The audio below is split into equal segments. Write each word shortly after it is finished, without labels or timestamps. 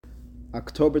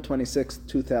October 26,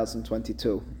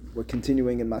 2022. We're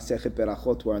continuing in Masechet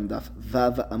Berachot. We're on Daf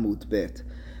Vav Amud Bet.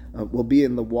 We'll be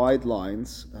in the wide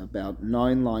lines, about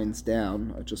 9 lines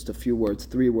down, just a few words,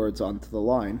 3 words onto the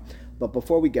line. But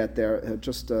before we get there,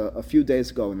 just a few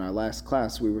days ago in our last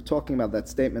class, we were talking about that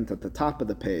statement at the top of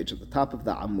the page, at the top of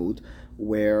the Amud,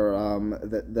 where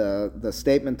the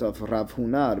statement of Rav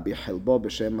Huna, Rabbi Hilbo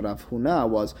b'Shem Rav Huna,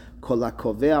 was Kol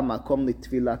hakovea makom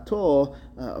litfilato,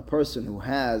 a person who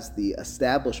has the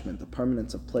establishment, the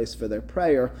permanence of place for their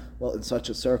prayer. Well, in such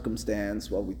a circumstance,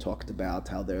 we talked about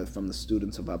how they're from the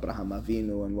students of Abraham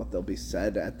Avinu and what they'll be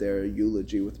said at their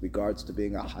eulogy with regards to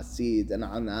being a Hasid and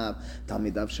Anav,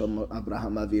 Talmidav Shel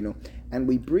Abraham Avinu. And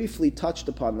we briefly touched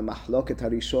upon the Mahloket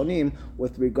HaRishonim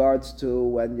with regards to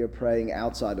when you're praying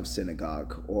outside of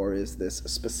synagogue, or is this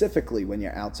specifically when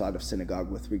you're outside of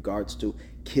synagogue with regards to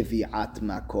kivi'at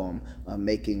makom,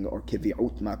 making, or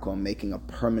kivi'ut makom, making a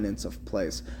permanence of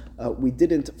place. We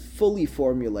didn't fully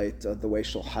formulate the way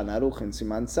Shulchan Aruch and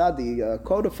Siman Sadi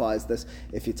codifies this.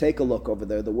 If you take a look over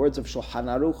there, the words of Shulchan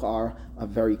Aruch are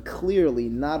very clearly,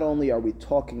 not only are we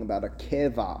talking about a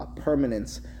keva, a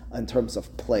permanence in terms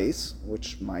of place,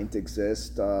 which might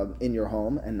exist in your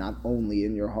home and not only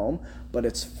in your home, but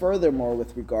it's furthermore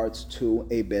with regards to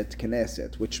a Bet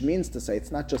Knesset, which means to say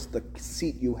it's not just the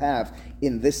seat you have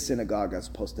in this synagogue as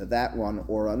opposed to that one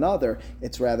or another,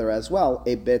 it's rather as well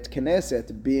a Bet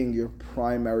Knesset being your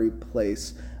primary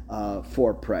place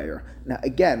for prayer. Now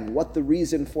again, what the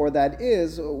reason for that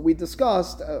is, we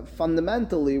discussed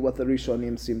fundamentally what the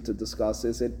Rishonim seem to discuss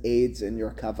is it aids in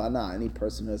your kavanah. Any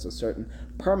person who has a certain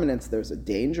permanence, there's a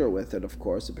danger with it, of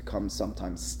course. It becomes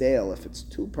sometimes stale if it's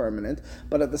too permanent,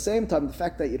 but at the same time, the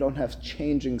fact that you don't have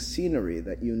changing scenery,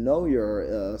 that you know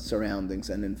your surroundings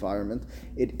and environment,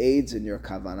 it aids in your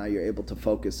kavanah. You're able to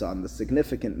focus on the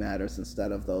significant matters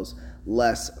instead of those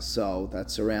less so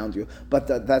that surround you. But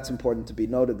that's important to be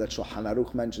noted, that Shulchan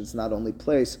Aruch mentions not only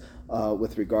place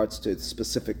with regards to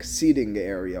specific seating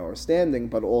area or standing,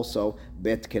 but also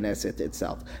Bet Knesset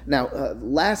itself. Now,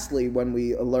 lastly, when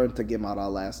we learned the Gemara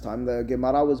last time, the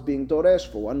Gemara was being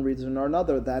doresh for one reason or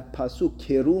another, that pasuk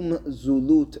Kirum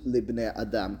Zulut Libnei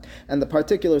Adam. And the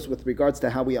particulars with regards to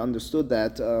how we understood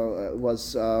that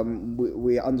was,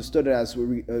 we understood it as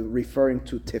referring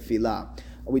to tefillah.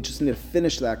 We just need to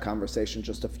finish that conversation,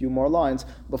 just a few more lines,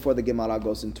 before the Gemara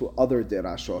goes into other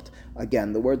derashot.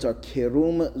 Again, the words are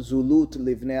Kerum Zulut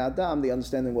Livnei Adam. The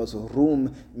understanding was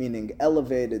Rum, meaning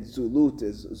elevated. Zulut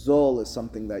is Zol, is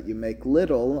something that you make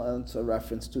little, and it's a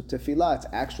reference to Tefillah. It's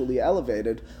actually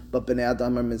elevated, but Bnei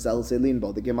Adam are Mizel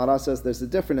Zelinbo. The Gemara says there's a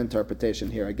different interpretation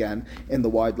here again, in the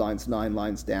wide lines, 9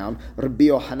 lines down. Rabbi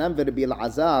Yohanan ve Rabbi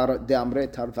Elazar de Amre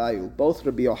Tarvayu. Both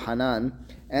Rabbi Yohanan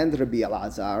and Rabbi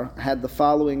Elazar had the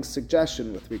following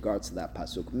suggestion with regards to that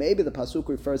pasuk. Maybe the pasuk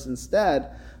refers instead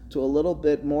to a little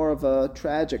bit more of a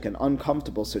tragic and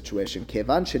uncomfortable situation.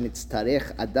 Kevan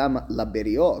shenitztarech adam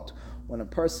laberiot, when a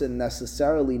person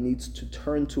necessarily needs to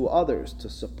turn to others to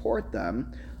support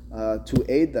them, to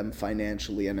aid them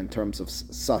financially and in terms of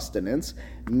sustenance.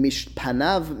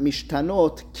 Panav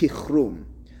mishtanot kichrum.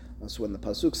 So when the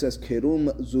pasuk says Kerum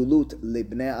Zulut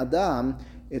Libnei Adam,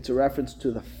 it's a reference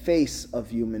to the face of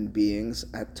human beings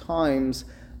at times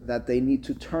that they need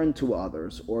to turn to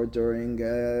others, or during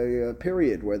a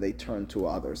period where they turn to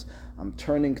others. I'm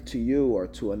turning to you or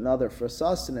to another for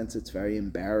sustenance. It's very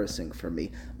embarrassing for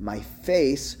me. My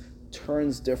face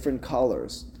turns different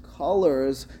colors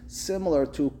similar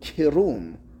to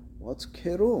kirum. What's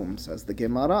kirum? Says the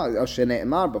Gemara.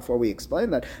 Shene'emar, before we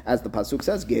explain that, as the pasuk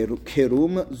says,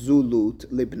 kirum zulut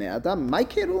libnei adam. My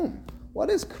kirum. What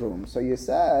is krum? So you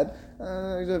said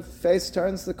the face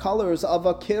turns the colors of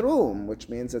a kirum, which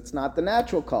means it's not the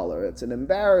natural color, it's an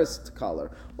embarrassed color.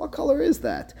 What color is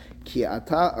that? Ki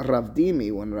ata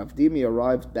Ravdimi, when Ravdimi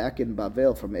arrived back in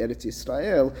Bavel from Eretz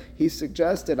Yisrael, he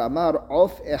suggested, Amar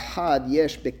of ehad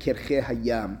yesh bekirche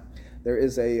hayam. There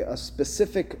is a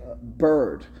specific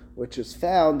bird which is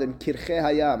found in Kirche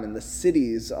Hayam, in the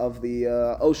cities of the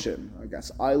ocean, I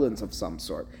guess islands of some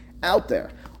sort, out there.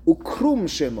 Ukrum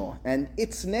shemo, and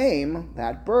its name,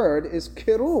 that bird, is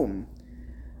Kirum.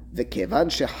 V'kevan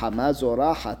shehama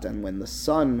zorachat, and when the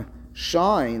sun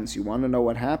shines, you want to know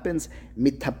what happens?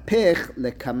 Mitapech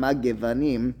lekama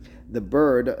gevanim, the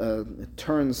bird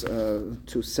turns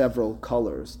to several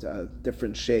colors,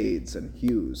 different shades and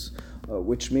hues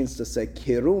which means to say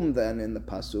kirum then in the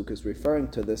pasuk is referring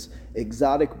to this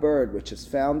exotic bird which is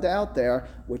found out there,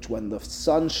 which when the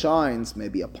sun shines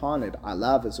maybe upon it,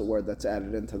 alav is a word that's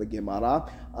added into the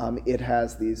Gemara, it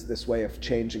has this way of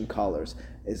changing colors.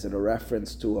 Is it a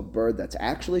reference to a bird that's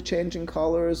actually changing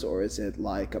colors, or is it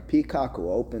like a peacock who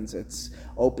opens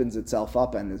itself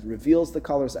up and it reveals the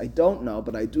colors? I don't know,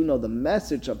 but I do know the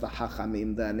message of the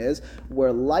Hachamim then is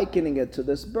we're likening it to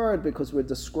this bird because we're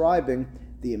describing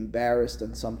the embarrassed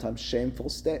and sometimes shameful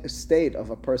state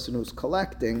of a person who's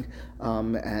collecting,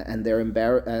 and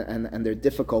their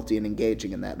difficulty in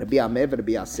engaging in that. Rabbi Ameh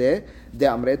v'Rabbi Aseh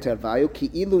de'amre tervayu ki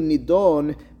ilu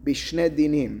nidon b'shne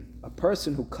dinim. A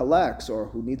person who collects or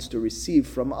who needs to receive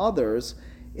from others,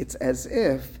 it's as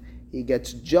if he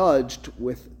gets judged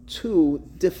with two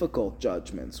difficult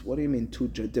judgments. What do you mean two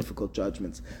difficult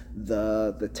judgments?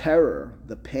 The terror,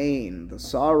 the pain, the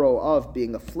sorrow of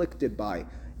being afflicted by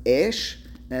esh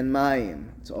and mayim.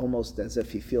 It's almost as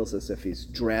if he feels as if he's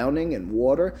drowning in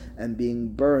water and being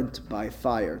burnt by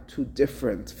fire. Two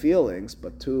different feelings,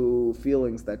 but two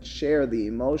feelings that share the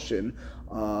emotion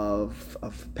of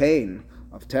pain,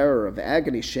 of terror, of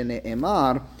agony. Shene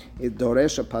Emar, it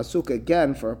doresh a pasuk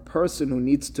again for a person who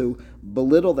needs to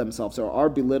belittle themselves or are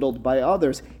belittled by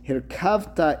others.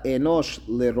 Hirkavta enosh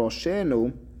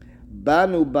leroshenu,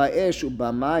 banu ba'esh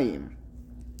u'bamayim.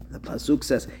 The pasuk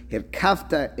says,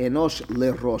 Hirkavta enosh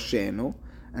leroshenu,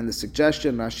 and the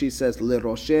suggestion, Rashi says,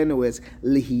 leroshenu is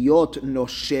lihiyot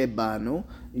noshe banu.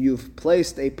 You've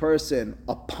placed a person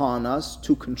upon us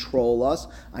to control us.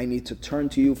 I need to turn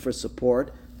to you for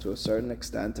support. To a certain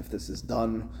extent, if this is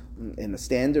done in a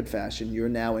standard fashion, you're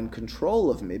now in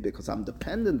control of me because I'm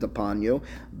dependent upon you.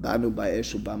 Banu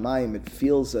ba'eshu b'mayim. It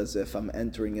feels as if I'm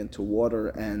entering into water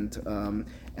and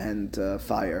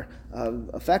fire.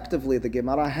 Effectively, the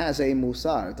Gemara has a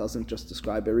musar. It doesn't just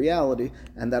describe a reality,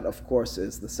 and that, of course,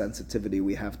 is the sensitivity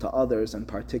we have to others, and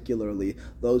particularly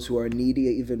those who are needy.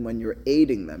 Even when you're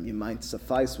aiding them, you might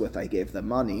suffice with, I gave them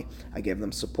money, I gave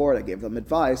them support, I gave them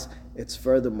advice. It's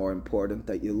furthermore important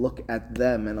that you look at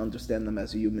them and understand them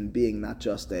as a human being, not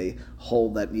just a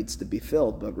hole that needs to be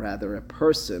filled, but rather a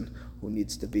person who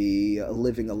needs to be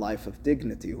living a life of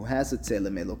dignity, who has a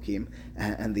tzelem Elokim,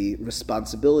 and the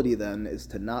responsibility then is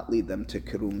to not lead them to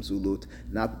kirum zulut,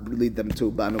 not lead them to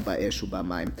banu ba'eshu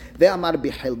ba'mayim. Ve'amar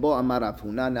b'Hilbo amar Rav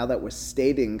Huna. Now that we're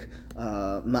stating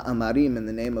ma'amarim in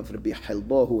the name of Rabbi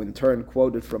Hilbo, who in turn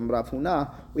quoted from Rav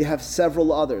Huna, we have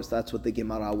several others. That's what the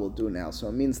Gemara will do now. So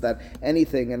it means that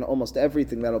anything and almost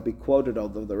everything that will be quoted,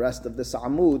 although the rest of this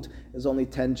amud is only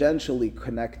tangentially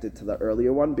connected to the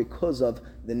earlier one because of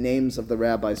the names of the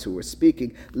rabbis who were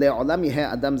speaking. Le'olam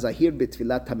yeheh adam zahir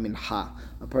b'tfilat minha.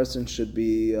 A person should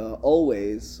be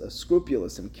always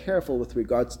scrupulous and careful with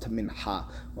regards to minha.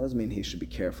 What does it mean he should be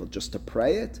careful? Just to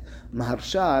pray it?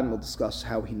 Maharsha, we'll discuss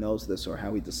how he knows this or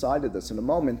how he decided this in a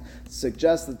moment,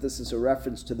 suggests that this is a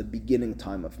reference to the beginning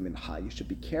time of minha. You should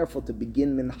be careful to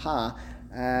begin minha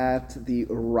at the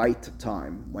right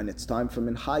time. When it's time for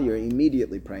mincha, you're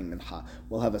immediately praying mincha.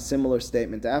 We'll have a similar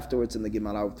statement afterwards in the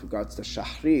Gemara with regards to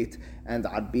shachrit and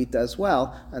arbit as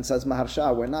well, and says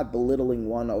Maharsha, we're not belittling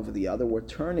one over the other, we're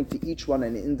turning to each one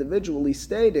and individually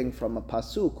stating from a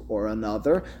pasuk or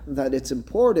another that it's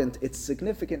important, it's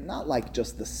significant, not like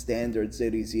just the standard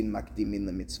zerizin makdimin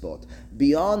the mitzvot.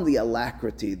 Beyond the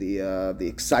alacrity, the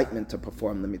excitement to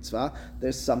perform the mitzvah,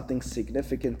 there's something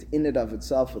significant in it of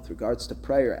itself with regards to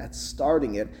prayer, at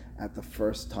starting it at the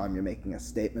first time you're making a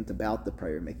statement about the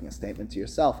prayer, making a statement to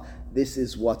yourself. This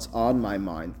is what's on my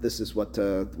mind. This is what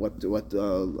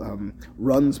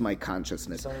runs my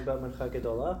consciousness. Something about Mincha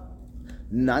Gedolah?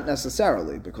 Not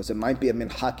necessarily, because it might be a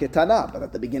mincha ketana, but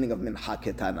at the beginning of mincha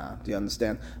ketana, do you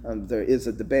understand? There is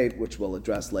a debate which we'll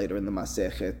address later in the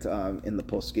Masechet, in the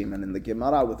Poskim and in the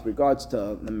Gemara, with regards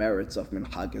to the merits of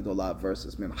mincha gedolah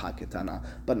versus mincha ketana,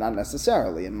 but not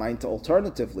necessarily. It might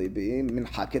alternatively be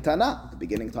mincha ketana, the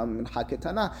beginning time of mincha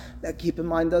ketana. Now keep in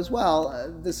mind as well,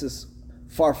 this is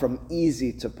far from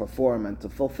easy to perform and to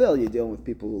fulfill. You're dealing with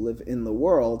people who live in the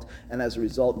world and as a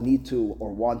result need to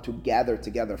or want to gather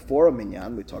together for a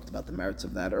minyan. We talked about the merits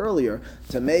of that earlier.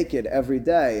 To make it every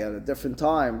day at a different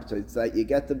time so that you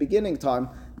get the beginning time,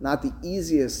 not the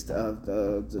easiest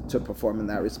to perform in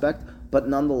that respect, but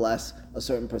nonetheless, a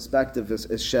certain perspective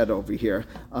is shed over here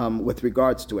with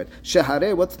regards to it.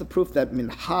 Shehare, what's the proof that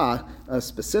mincha,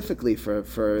 specifically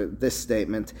for this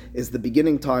statement, is the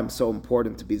beginning time so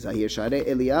important to be zahir? Shehare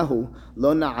Eliyahu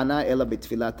lo na'ana ela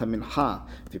b'tfilat mincha.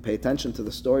 If you pay attention to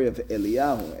the story of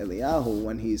Eliyahu,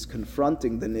 when he's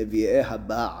confronting the Nevi'eh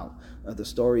HaBa'al, the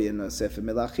story in Sefer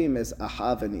Melachim is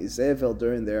Ahav and Izebel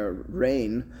during their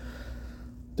reign,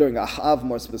 during Ahav,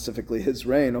 more specifically his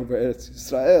reign over Eretz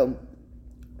Yisrael,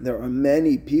 there are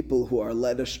many people who are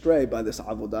led astray by this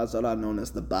Avodah Zarah known as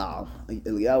the Baal.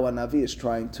 Eliyahu HaNavi is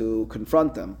trying to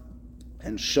confront them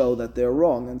and show that they're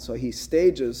wrong. And so he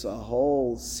stages a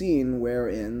whole scene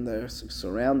wherein they're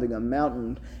surrounding a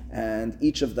mountain and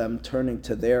each of them turning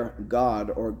to their god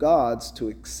or gods to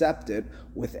accept it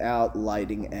without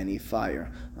lighting any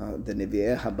fire. The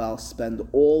Nevi'ei Habal spend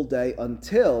all day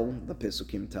until, the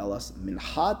Pesukim tell us,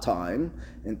 mincha time,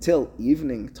 until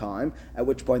evening time, at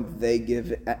which point they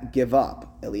give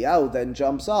up. Eliyahu then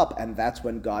jumps up, and that's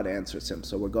when God answers him.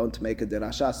 So we're going to make a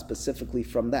derasha specifically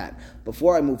from that.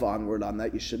 Before I move onward on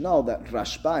that, you should know that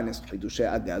Rashba in his Chidushei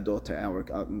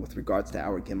Agadot with regards to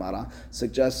our Gemara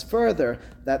suggests further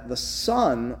that the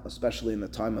sun, especially in the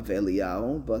time of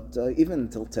Eliyahu, but even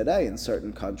until today in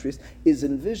certain countries, is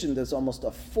envisioned as almost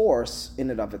a force in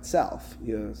and of itself.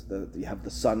 You have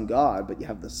the sun god, but you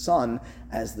have the sun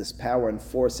as this power and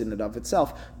force in and of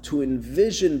itself. To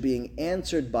envision being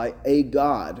answered by a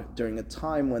god during a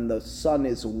time when the sun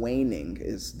is waning,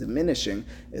 is diminishing,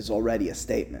 is already a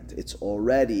statement.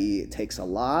 It takes a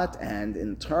lot, and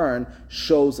in turn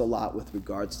shows a lot with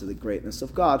regards to the greatness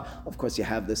of God. Of course, you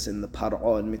have this in the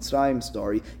Paro and Mitzrayim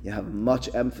story. You have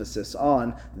much emphasis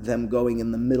on them going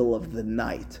in the middle of the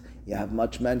night. You have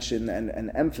much mention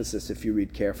and emphasis, if you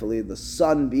read carefully, the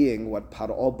sun being what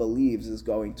Paro believes is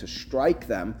going to strike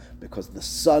them, because the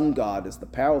sun god is the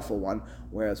powerful one,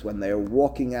 whereas when they're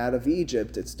walking out of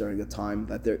Egypt, it's during a time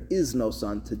that there is no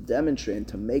sun, to demonstrate and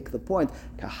to make the point,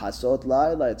 Kahasot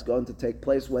Laila, it's going to take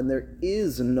place when there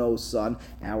is no sun.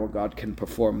 Our God can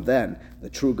perform then. The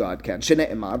true God can.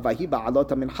 Shene'emar, Vahi ba'alot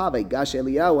ha-mincha, Vaigash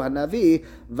Eliyahu HaNavi,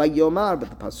 Vayomar, but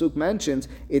the Pasuk mentions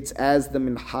it's as the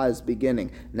mincha is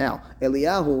beginning. Now,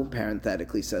 Eliyahu,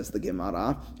 parenthetically says the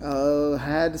Gemara,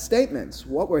 had statements.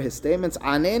 What were his statements?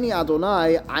 Aneni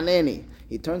Adonai, Aneni.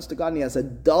 He turns to God and he has a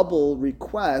double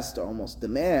request, or almost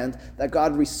demand, that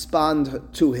God respond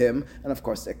to him and, of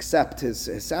course, accept his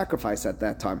sacrifice at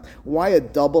that time. Why a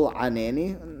double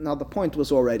aneni? Now, the point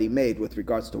was already made with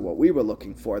regards to what we were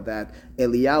looking for, that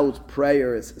Eliyahu's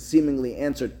prayer is seemingly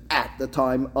answered at the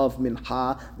time of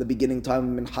Mincha. The beginning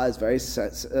time of Mincha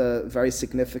is very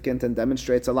significant and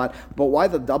demonstrates a lot. But why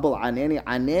the double aneni?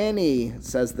 Aneni,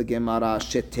 says the Gemara,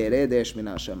 sheteredesh min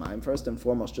hashamayim. First and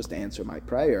foremost, just answer my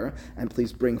prayer, and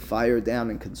please bring fire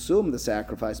down and consume the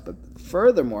sacrifice. But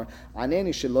furthermore, aneni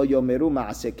shelo yomeru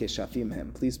ma'aseh keshafim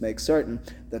him. Please make certain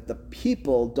that the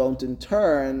people don't in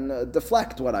turn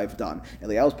deflect what I've done.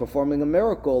 Eliyahu is performing a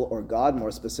miracle, or God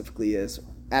more specifically is,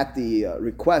 at the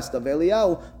request of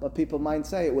Eliyahu, but people might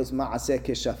say it was ma'aseh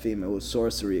keshafim, it was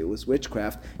sorcery, it was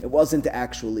witchcraft, it wasn't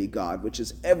actually God, which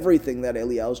is everything that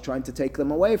Eliyahu is trying to take them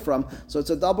away from. So it's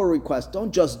a double request.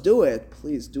 Don't just do it,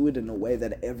 please do it in a way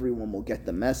that everyone will get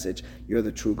the message. You're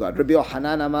the true God. Rabbi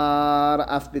Yochanan amar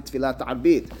af b'tfilat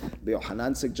arbit. Rabbi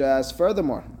Yochanan suggests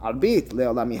furthermore, arbit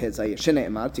le'olam yehezayir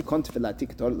shene'emar tikon tfilati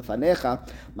ketoret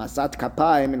lefanecha masat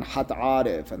kapayim min hat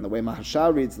arif. And the way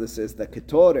Maharsha reads this is the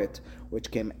ketoret, which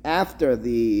came after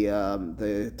the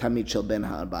Tamid Shel Ben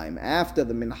Ha'arbaim, after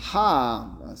the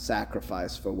Mincha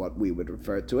sacrifice, for what we would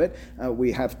refer to it.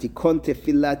 We have Tikon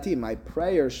Tefilati, my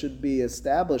prayer should be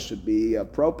established, should be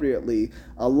appropriately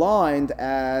aligned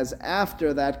as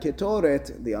after that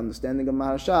Ketoret, the understanding of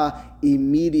Maharsha,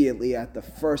 immediately at the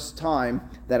first time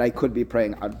that I could be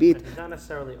praying Arbit. He's not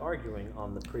necessarily arguing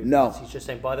on the previous. No. He's just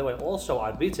saying, by the way, also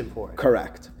Arbit's important.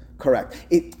 Correct.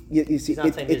 You see, he's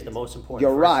not saying it's the most important.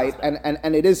 You're right,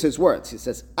 and it is his words. He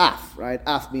says af, right?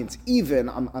 Af means even.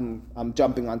 I'm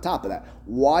jumping on top of that.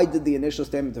 Why did the initial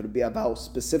statement to be about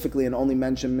specifically and only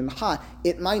mention mincha?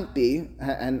 It might be,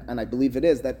 and I believe it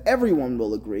is, that everyone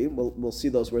will agree. We'll see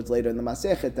those words later in the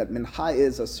Masechet, that mincha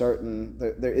is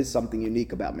there is something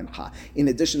unique about mincha. In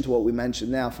addition to what we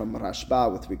mentioned now from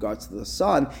Rashba with regards to the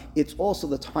sun, it's also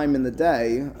the time in the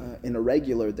day, in a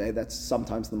regular day, that's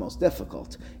sometimes the most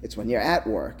difficult. It's when you're at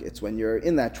work. It's when you're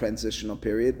in that transitional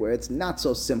period where it's not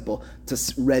so simple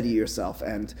to ready yourself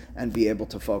and be able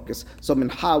to focus. So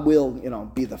mincha will,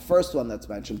 be the first one that's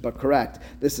mentioned, but correct.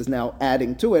 This is now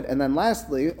adding to it. And then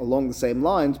lastly, along the same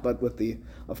lines, but with the,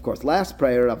 of course, last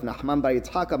prayer of Nachman bar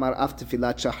Yitzchak amar af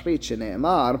tefilat shachrit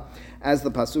shene'emar, as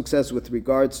the pasuk says with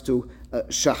regards to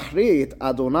shachrit,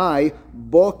 Adonai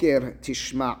boker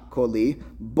tishma koli,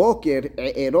 boker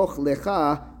e'eroch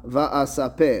lecha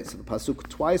va'asapeh. So the pasuk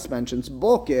twice mentions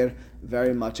boker,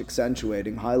 very much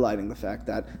accentuating, highlighting the fact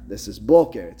that this is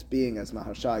boker. It's being, as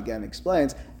Maharsha again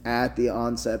explains, at the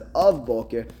onset of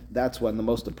Boker, that's when the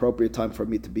most appropriate time for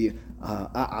me to be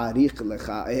eroch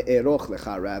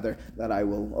lecha, rather, that I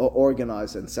will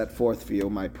organize and set forth for you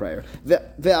my prayer.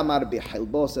 Ve'amar Rabbi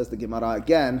Hilbo, says the Gemara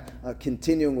again,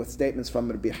 continuing with statements from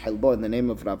Rabbi Hilbo in the name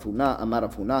of Rav Huna, Amar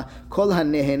Rav Huna, Kol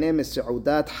hanehene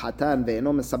mis'udat hatan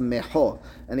ve'eno mesammecho.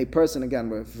 Any person, again,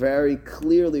 we're very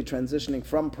clearly transitioning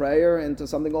from prayer into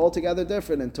something altogether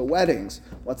different, into weddings.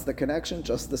 What's the connection?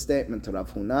 Just the statement to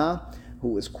Rav Huna,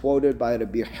 who is quoted by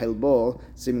Rabbi Hilbo,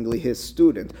 seemingly his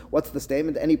student. What's the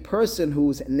statement? Any person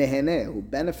who's nehene, who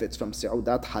benefits from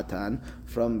Seudat Hatan,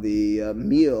 from the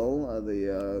meal,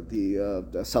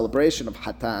 the celebration of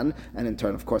Hatan, and in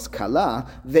turn, of course, Kala,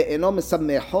 ve'eno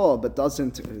mesammecho, but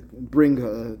doesn't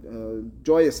bring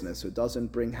joyousness, who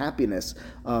doesn't bring happiness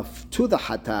to the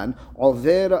Hatan,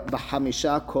 over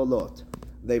b'hamisha kolot.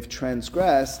 They've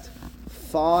transgressed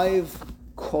 5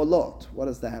 kolot. What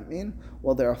does that mean?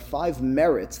 Well, there are 5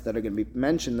 merits that are going to be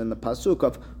mentioned in the pasuk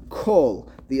of kol,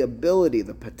 the ability,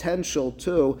 the potential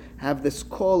to have this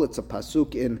kol. It's a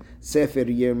pasuk in Sefer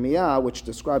Yirmiyah, which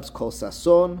describes kol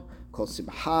sason, kol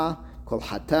simcha, kol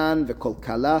hatan, ve'kol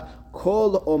kala,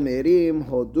 kol omerim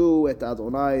hodu et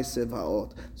Adonai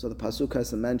sevaot. So the pasuk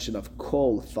has the mention of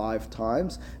kol 5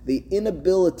 times. The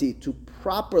inability to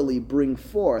properly bring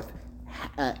forth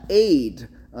aid,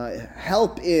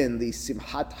 help in the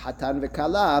simchat hatan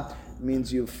ve'kala,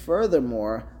 means you've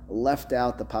furthermore left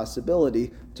out the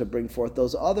possibility to bring forth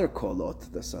those other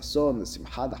kolot, the sason, the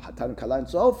simcha, the hatan, kala, and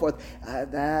so forth.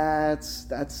 That's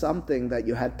something that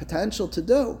you had potential to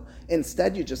do.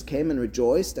 Instead, you just came and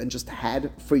rejoiced and just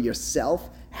had for yourself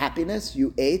happiness.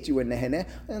 You ate, you were nehene.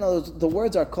 You know, the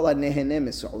words are kol nehene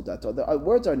mis'udat. The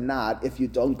words are not if you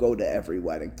don't go to every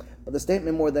wedding. But the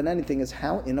statement more than anything is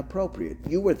how inappropriate.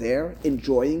 You were there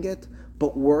enjoying it,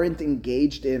 but weren't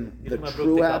engaged in the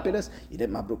true happiness. You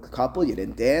didn't mabruk the couple, you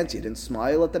didn't dance, you didn't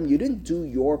smile at them, you didn't do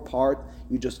your part,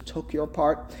 you just took your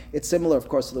part. It's similar, of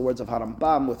course, to the words of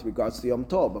Harambam with regards to Yom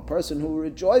Tov. A person who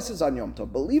rejoices on Yom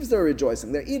Tov, believes they're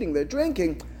rejoicing, they're eating, they're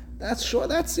drinking, that's simcha,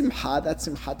 that's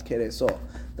simchat kereso.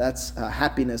 That's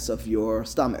happiness of your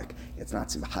stomach. It's not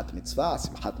simchat mitzvah.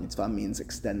 Simchat mitzvah means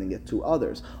extending it to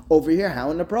others. Over here,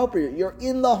 how inappropriate. You're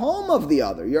in the home of the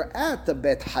other. You're at the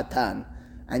bet hatan,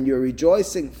 and you're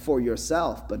rejoicing for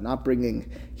yourself, but not bringing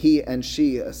he and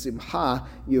she a simcha.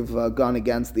 You've gone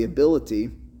against the ability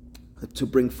to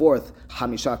bring forth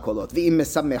hamisha kolot. V'im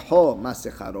mesamecho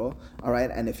masecharo. All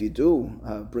right, and if you do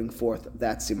bring forth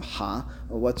that simcha,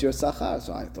 what's your sachar?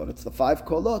 So I thought it's the 5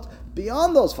 kolot.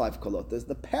 Beyond those 5 kolot, there's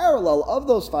the parallel of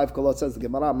those 5 kolot. Says the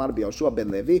Gemara, Amar Yoshua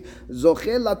ben Levi,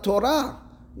 zoche la Torah.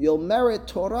 You'll merit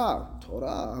Torah.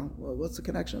 Torah, well, what's the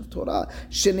connection of Torah?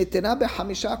 Shenitena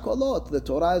behamisha kolot. The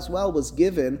Torah as well was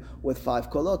given with 5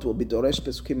 kolot. We'll be doresh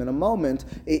pesukim in a moment.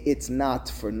 It's not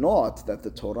for naught that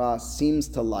the Torah seems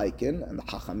to liken, and the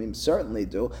Chachamim certainly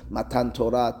do, Matan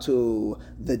Torah to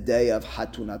the day of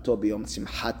Hatunato b'yom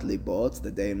simchat libo. It's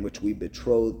the day in which we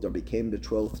betrothed or became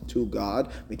betrothed to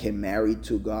God, became married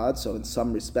to God. So in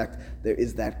some respect, there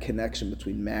is that connection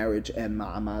between marriage and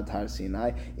Ma'amad Har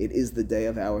Sinai. It is the day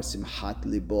of our simchat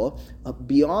libo.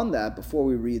 Beyond that, before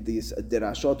we read these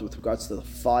derashot with regards to the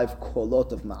 5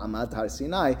 kolot of Ma'amad Har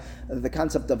Sinai, the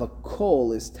concept of a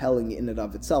kol is telling in and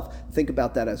of itself. Think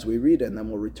about that as we read it, and then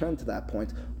we'll return to that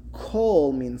point.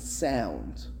 Kol means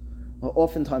sound.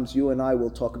 Oftentimes you and I will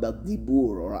talk about dibur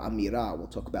or amira, we'll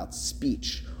talk about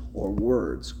speech or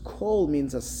words. Kol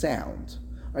means a sound.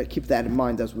 All right, keep that in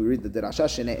mind as we read the Derasha.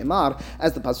 Shene'emar,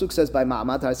 as the pasuk says by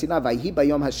Ma'amad Har Sinai, Vayhi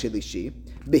bayom hashilishi,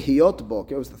 behiyot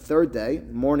boker, it was the 3rd day,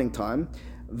 morning time,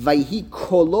 Vayhi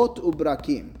kolot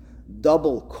ubrakim.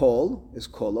 Double kol is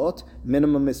kolot,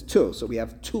 minimum is 2. So we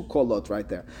have 2 kolot right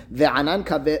there. Ve'anan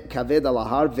kaved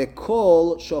alahar,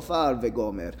 ve'kol shofar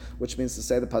ve'gomer, which means to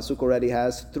say the pasuk already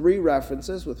has 3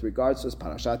 references with regards to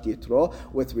Parashat Yitro,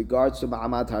 with regards to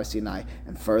Ma'amad Har Sinai.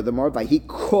 And furthermore, Vayhi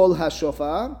kol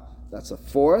hashofar, that's a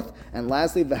 4th. And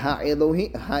lastly,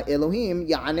 Elohim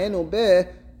ya'anenu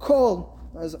be-kol.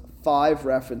 There's 5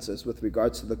 references with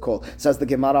regards to the kol. Says the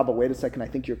Gemara, but wait a second, I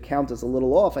think your count is a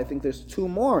little off. I think there's 2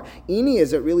 more. Ini,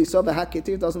 is it really so?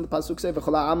 V'ha-ketir, doesn't the pasuk say,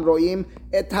 v'chol ha'am ro'im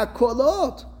et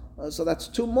ha-kolot? So that's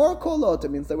 2 more kolot.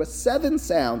 It means there were 7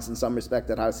 sounds in some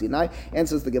respect at Har Sinai. And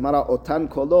says the Gemara, otan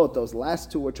kolot, those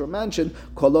last 2 which were mentioned,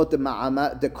 kolot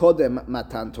de kodem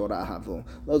matan Torah havu.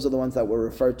 Those are the ones that were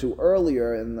referred to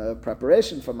earlier in the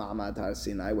preparation for Ma'amad Har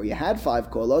Sinai, where you had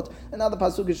 5 kolot, and now the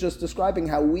pasuk is just describing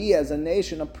how we as a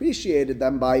nation appreciated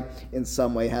them by, in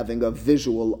some way, having a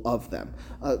visual of them.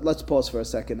 Let's pause for a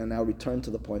second and now return to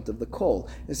the point of the kol.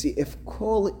 You see, if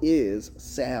kol is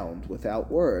sound without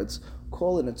words,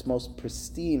 Kol in its most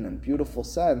pristine and beautiful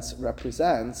sense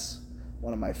represents,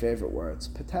 one of my favorite words,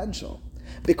 potential.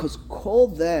 Because kol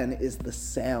then is the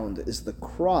sound, is the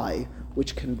cry,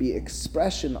 which can be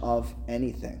expression of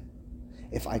anything.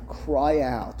 If I cry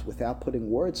out without putting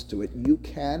words to it, you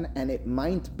can, and it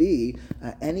might be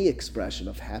any expression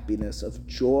of happiness, of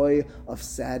joy, of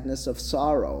sadness, of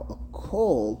sorrow. A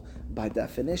kol, by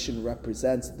definition,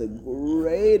 represents the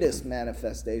greatest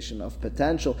manifestation of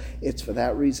potential. It's for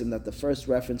that reason that the first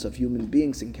reference of human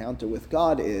beings' encounter with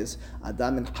God is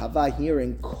Adam and Chava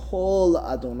hearing Kol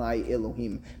Adonai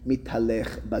Elohim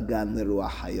mitalech bagan leruach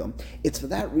hayom. It's for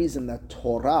that reason that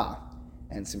Torah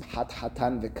and Simchat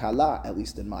Hatan V'Kala, at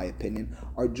least in my opinion,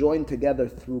 are joined together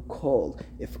through Kol.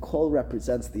 If Kol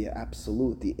represents the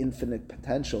absolute, the infinite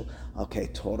potential, okay,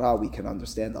 Torah, we can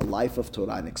understand a life of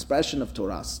Torah, an expression of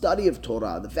Torah, study of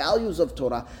Torah, the values of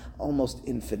Torah, almost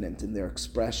infinite in their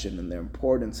expression and their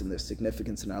importance and their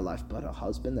significance in our life. But a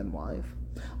husband and wife,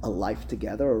 a life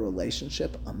together, a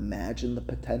relationship, imagine the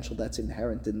potential that's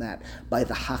inherent in that. By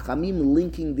the Hachamim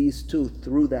linking these two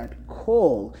through that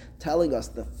Kol, telling us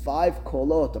the 5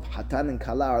 kolot of Hatan and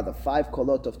Kala are the 5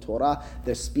 kolot of Torah,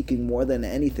 they're speaking more than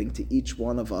anything to each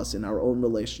one of us in our own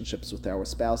relationships with our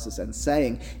spouses and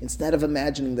saying, instead of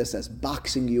imagining this as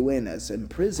boxing you in, as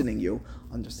imprisoning you,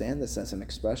 understand this as an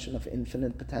expression of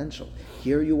infinite potential.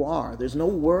 Here you are. There's no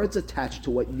words attached to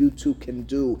what you two can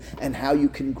do and how you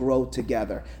can grow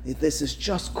together. This is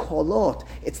just kolot.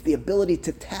 It's the ability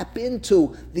to tap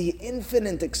into the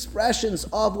infinite expressions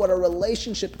of what a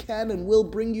relationship can and will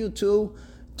bring you to.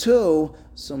 So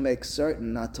make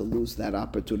certain not to lose that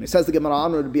opportunity. It says the Gemara,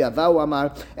 honor to be Avahu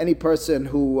Amar, any person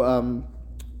who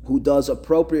does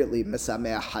appropriately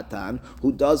mesameach hatan,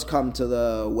 who does come to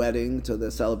the wedding, to the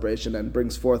celebration, and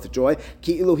brings forth joy,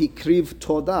 ki'ilu hikriv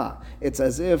todah. It's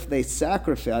as if they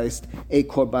sacrificed a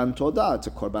korban todah. It's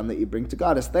a korban that you bring to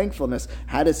God as thankfulness.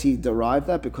 How does he derive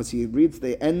that? Because he reads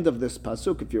the end of this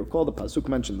pasuk. If you recall, the pasuk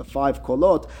mentioned the 5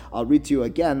 kolot. I'll read to you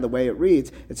again the way it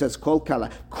reads. It says, kol kala,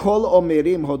 kol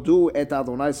omerim hodu et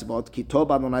Adonai sebot, ki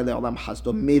tov Adonai le'olam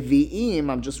chasdo, mevi'im,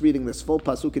 I'm just reading this full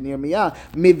pasuk in Yirmiyah,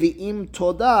 mevi'im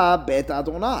todah bet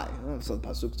Adonai. So the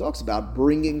pasuk talks about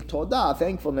bringing todah,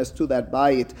 thankfulness to that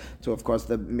bayit, to of course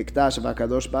the mikdash of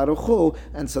HaKadosh Baruch Hu,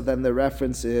 and so then the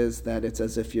reference is that it's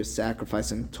as if you're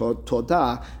sacrificing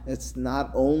todah. It's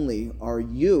not only are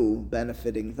you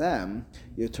benefiting them,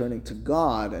 you're turning to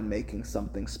God and making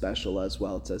something special as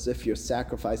well. It's as if you're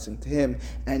sacrificing to Him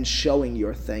and showing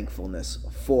your thankfulness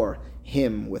for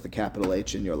Him with a capital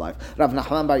H in your life. Rav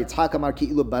Nachman bar Yitzchak amar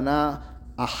ki'ilu bana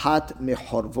Ahat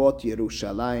mechorvot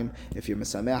Yerushalayim. If you're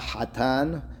mesameach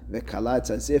hatan v'kala, it's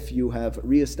as if you have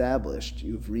reestablished,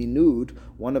 you've renewed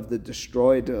one of the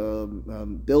destroyed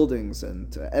buildings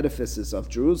and edifices of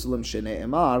Jerusalem, Shnei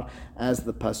Emar, as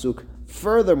the pasuk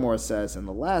furthermore says in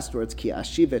the last words, Ki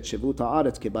ashiv et shevut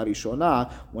haaretz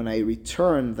kebarishona, when I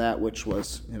return that which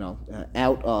was,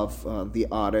 out of the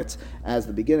Aretz, as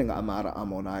the beginning, Amar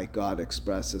Amonai, God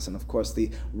expresses. And of course the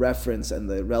reference and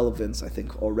the relevance, I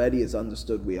think, already is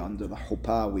understood. We under the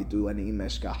chuppah, we do an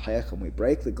imesh gahech, and we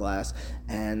break the glass,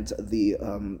 and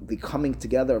the coming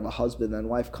together of a husband and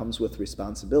wife comes with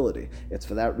responsibility. It's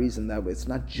for that reason that it's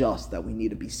not just that we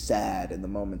need to be sad in the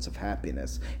moments of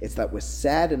happiness. It's that we're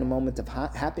sad in a moment of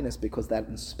happiness because that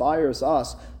inspires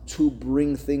us to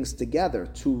bring things together,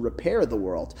 to repair the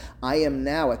world. I am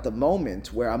now at the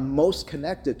moment where I'm most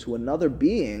connected to another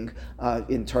being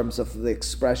in terms of the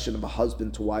expression of a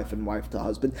husband to wife and wife to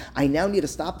husband. I now need to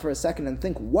stop for a second and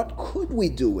think, what could we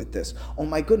do with this? Oh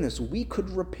my goodness, we could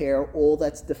repair all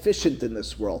that's deficient in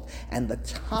this world. And the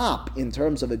top, in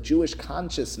terms of a Jewish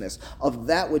consciousness, of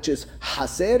that which is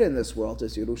haser in this world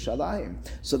is Yerushalayim.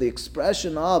 So the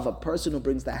expression of a person who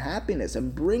brings the happiness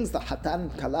and brings the Hatan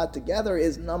and Kala together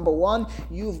is, number one,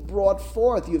 you've brought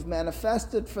forth, you've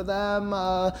manifested for them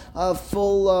a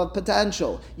full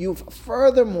potential. You've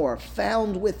furthermore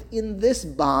found within this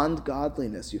bond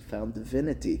godliness. You've found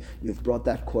divinity. You've brought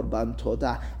that korban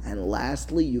todah. And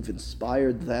lastly, you've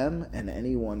inspired them and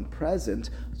anyone present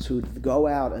to go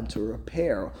out and to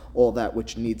repair all that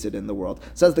which needs it in the world.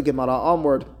 Says the Gemara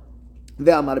onward,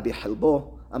 Ve'amar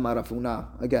bihalbo. Amar Rav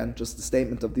Huna. Again, just the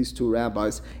statement of these two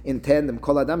rabbis in tandem.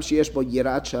 Kol adam sheyesh bo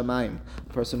yirat shamayim,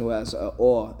 a person who has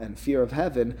awe and fear of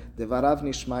heaven, devarav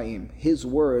nishmaim, his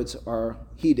words are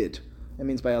heeded. It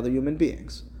means by other human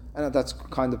beings. And that's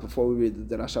kind of, before we read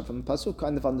the Rasha from the Pasuk,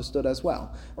 kind of understood as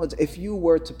well. If you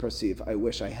were to perceive, I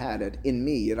wish I had it, in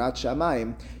me, Yirat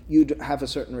Shamayim, you'd have a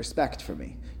certain respect for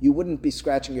me. You wouldn't be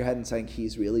scratching your head and saying,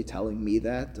 he's really telling me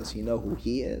that? Does he know who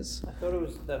he is? I thought it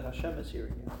was that Hashem is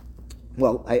hearing you.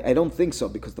 Well, I don't think so,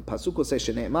 because the pasuk will say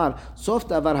shene'emar sof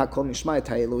davar hakol nishma et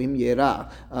ha'elohim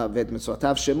yera ve'et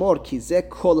mitzvotav shemor ki ze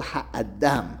kol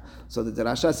ha'adam. So the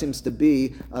drasha seems to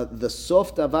be the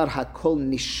sof davar hakol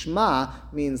nishma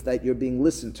means that you're being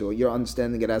listened to. You're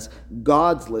understanding it as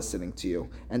God's listening to you,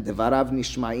 and devarav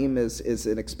nishmaim is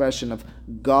an expression of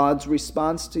God's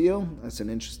response to you. That's an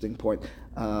interesting point.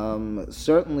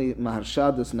 Certainly,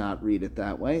 Maharsha does not read it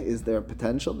that way. Is there a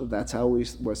potential that that's how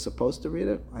we're supposed to read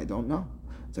it? I don't know.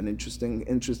 It's an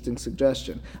interesting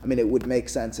suggestion. I mean, it would make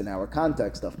sense in our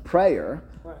context of prayer,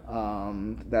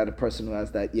 that a person who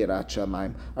has that Yirat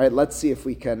Shamayim. All right, let's see if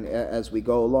we can, as we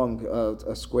go along,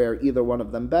 square either one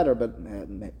of them better, but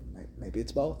maybe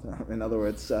it's both. In other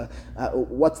words,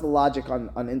 what's the logic on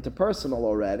interpersonal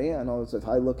already? I know if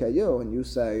I look at you and you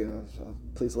say,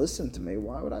 please listen to me,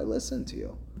 why would I listen to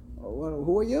you?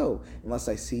 Who are you? Unless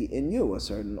I see in you a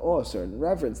certain awe, a certain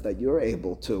reverence that you're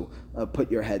able to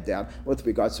put your head down. With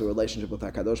regards to a relationship with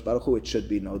HaKadosh Baruch Hu, it should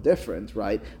be no different,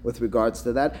 right? With regards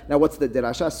to that. Now, what's the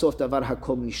dirasha? Sof davar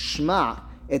hakol nishma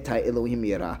et ha'elohim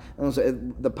yira. And so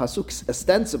the pasuk,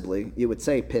 ostensibly, you would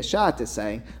say, Peshat is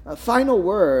saying, a final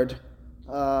word,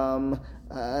 et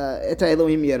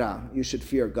ha'elohim yira, you should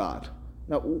fear God.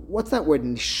 Now, what's that word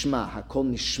nishma,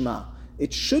 hakol nishma?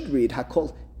 It should read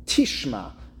hakol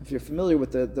tishma. If you're familiar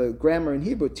with the grammar in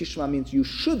Hebrew, tishma means you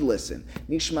should listen.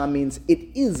 Nishma means it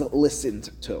is listened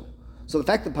to. So the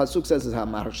fact that Pasuk says is how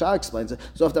Maharsha explains it.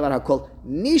 So if the Hakol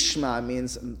nishma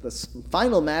means the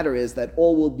final matter is that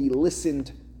all will be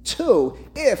listened to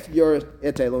if you're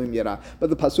et Elohim yira.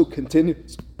 But the Pasuk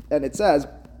continues and it says,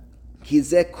 Ki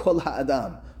ze kol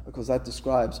ha'adam, because that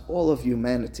describes all of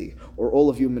humanity or all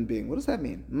of human being. What does that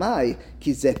mean? Mai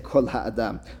ki ze kol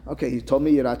ha'adam. Okay, you told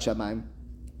me Yirat Shamayim.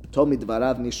 Told me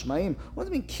dvarav nishmaim. What does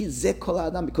it mean? Ki ze kol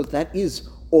ha'adam, because that is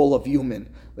all of human.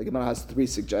 The Gemara has three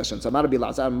suggestions. Amar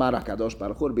Bilazar, Amar HaKadosh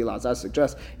Baruch Hu. Bilazar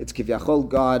suggests it's Kivyachol,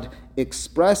 God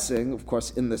expressing, of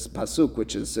course, in this pasuk,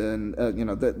 which is in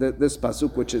this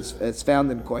pasuk, which is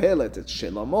found in Kohelet. It's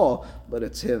Shelomo, but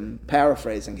it's him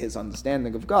paraphrasing his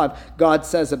understanding of God. God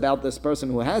says about this person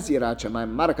who has Yirat Shamayim,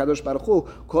 Amar HaKadosh Baruch Hu,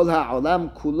 Kol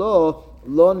ha'olam kulo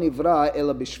lo nivra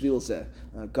ela bishvil zeh.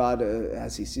 God,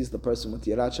 as he sees the person with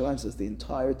Yirat Shamayim, says the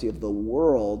entirety of the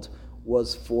world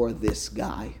was for this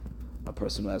guy, a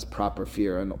person who has proper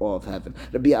fear and awe of heaven.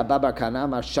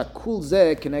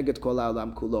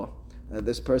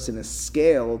 This person is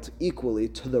scaled equally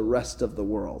to the rest of the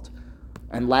world.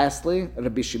 And lastly,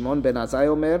 Rabbi Shimon ben Azai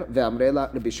Omer,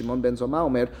 ve'amrela Rabbi Shimon ben Zoma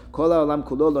Omer, kol ha'olam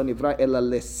kulo lo nivra ela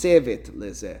lesevet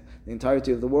lezeh. The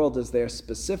entirety of the world is there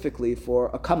specifically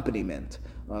for accompaniment,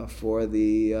 for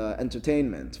the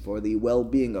entertainment, for the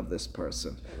well-being of this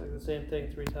person. Like the same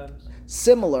thing 3 times?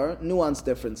 Similar, nuanced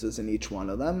differences in each one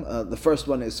of them. The first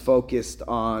one is focused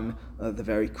on the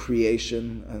very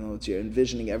creation. You're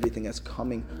envisioning everything as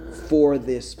coming for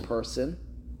this person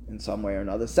in some way or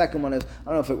another. The second one is, I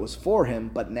don't know if it was for him,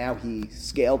 but now he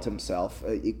scaled himself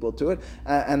equal to it.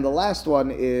 And the last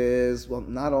one is, well,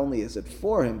 not only is it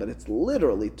for him, but it's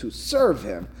literally to serve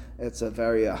him. It's a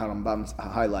very, Harambam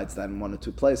highlights that in 1 or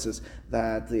 2 places,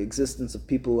 that the existence of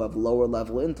people who have lower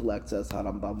level intellect, says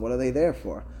Harambam, what are they there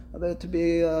for? They're to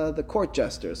be the court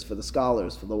jesters for the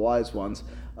scholars, for the wise ones,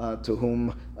 to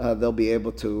whom they'll be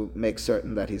able to make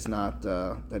certain that he's not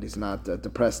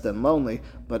depressed and lonely,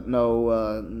 but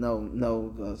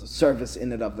no service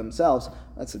in and of themselves.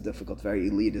 That's a difficult, very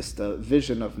elitist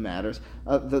vision of matters.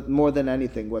 More than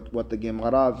anything, what the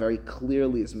Gemara very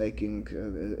clearly is making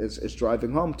is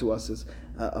driving home to us is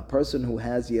a person who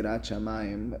has Yirat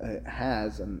Shamayim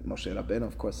has, and Moshe Rabbeinu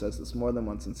of course says this more than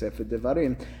once in Sefer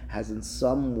Devarim, has in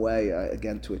some way,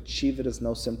 again, to achieve it is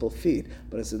no simple feat,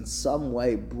 but has in some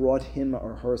way brought him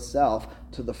or herself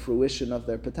to the fruition of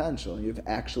their potential. You've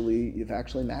actually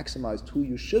maximized who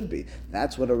you should be.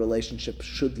 That's what a relationship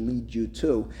should lead you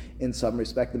to. In some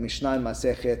respect, the Mishnah in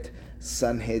Masechet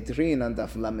Sanhedrin and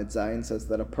Daf Lamed Zayin says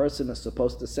that a person is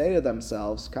supposed to say to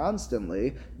themselves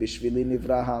constantly, Bishvili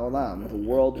nivra ha'olam, the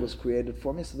world was created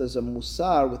for me. So there's a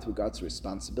musar with regards to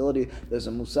responsibility, there's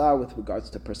a musar with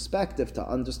regards to perspective, to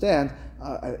understand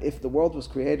if the world was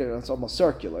created, and it's almost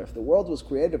circular, if the world was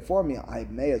created for me, I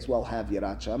may as well have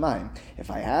Yirat Shamayim.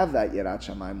 If I have that Yirat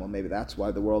Shamayim, well, maybe that's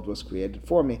why the world was created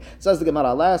for me. Says the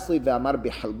Gemara, lastly, ve'amar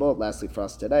b'halbot, lastly for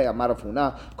us today, amar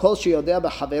Afuna, kol sheyodea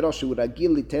b'chavero shu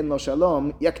ragil liten lo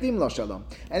shalom, yakdim lo shalom.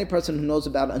 Any person who knows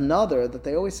about another, that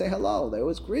they always say hello, they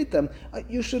always greet them,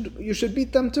 you should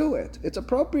beat them to it. It's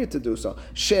appropriate to do so.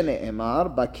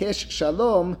 Shene'emar, bakesh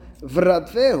shalom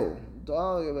v'radvehu.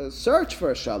 Search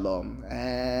for shalom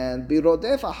and be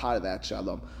rodef ahar that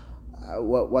shalom.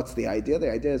 what's the idea?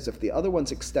 The idea is if the other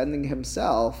one's extending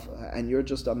himself and you're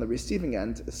just on the receiving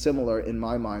end, similar in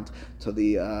my mind to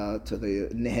the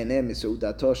nehene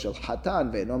miseudato shel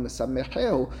hatan ve'eno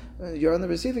mesamechehu, you're on the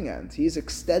receiving end. He's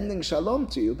extending shalom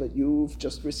to you, but you've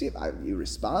just received. You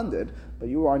responded, but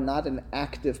you are not an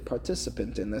active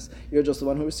participant in this. You're just the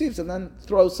one who receives and then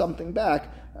throws something back.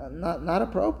 Not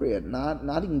appropriate,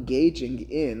 not engaging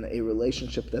in a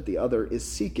relationship that the other is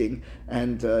seeking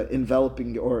and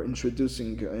enveloping or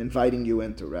inviting you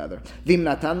into, rather.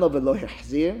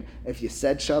 If you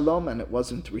said shalom and it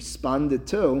wasn't responded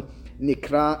to,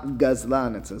 nikra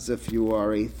gazlan, it's as if you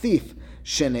are a thief.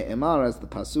 Shene'emar, as the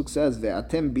pasuk says,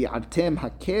 ve'atem bi'artem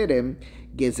hakerem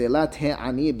gezelat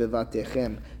he'ani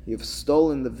bevatechem. You've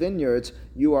stolen the vineyards,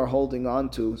 you are holding on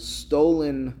to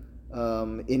stolen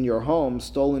in your home,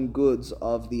 stolen goods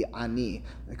of the ani.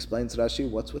 Explains Rashi,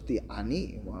 what's with the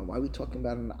ani? Why are we talking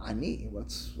about an ani? What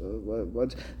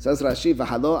says Rashi?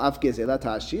 V'halo av gezela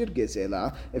ta'ashir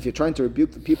gezela. If you're trying to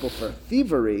rebuke the people for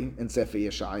thievery in Sefer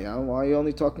Yeshaya, why are you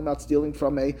only talking about stealing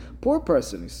from a poor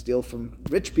person? You steal from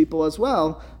rich people as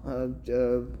well.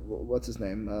 What's his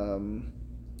name?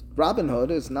 Robin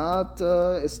Hood is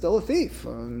still a thief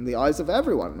in the eyes of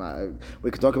everyone. We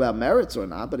could talk about merits or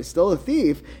not, but he's still a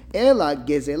thief. Ela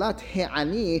gezelat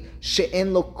he'ani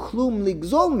she'en lo klum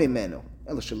ligzol mimenu.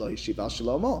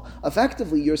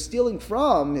 Effectively, you're stealing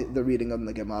from, the reading of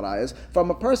the Gemara is, from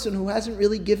a person who hasn't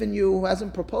really given you, who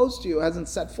hasn't proposed to you, hasn't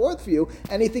set forth for you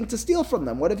anything to steal from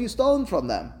them. What have you stolen from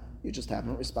them? You just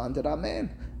haven't responded,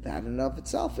 amen. That in and of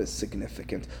itself is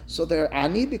significant. So they're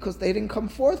ani because they didn't come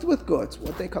forth with goods.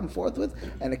 What they come forth with?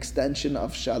 An extension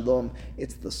of shalom.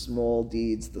 It's the small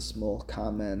deeds, the small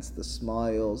comments, the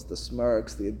smiles, the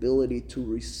smirks, the ability to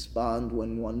respond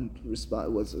when one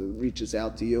reaches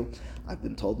out to you. I've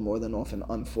been told more than often,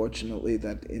 unfortunately,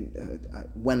 that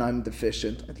when I'm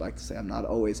deficient, I'd like to say I'm not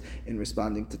always, in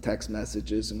responding to text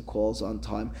messages and calls on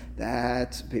time,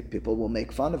 that people will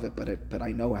make fun of it, but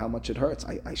I know how much it hurts.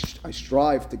 I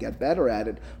strive to get better at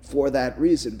it for that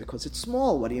reason, because it's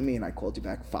small. What do you mean? I called you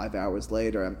back 5 hours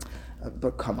later.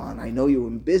 But come on, I know you were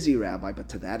busy, Rabbi, but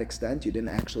to that extent, you didn't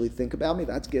actually think about me.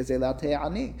 That's gezelat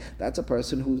he'ani. That's a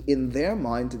person who, in their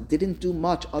mind, didn't do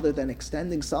much other than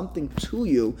extending something to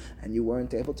you, and you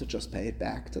weren't able to just pay it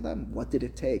back to them. What did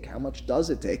it take? How much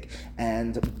does it take?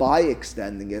 And by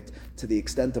extending it to the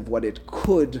extent of what it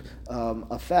could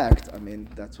affect, I mean,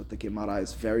 that's what the Gemara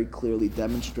is very clearly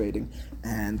demonstrating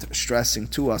and stressing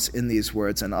to us in these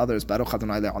words and others. Baruch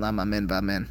Adonai le'olam, amen v'amen.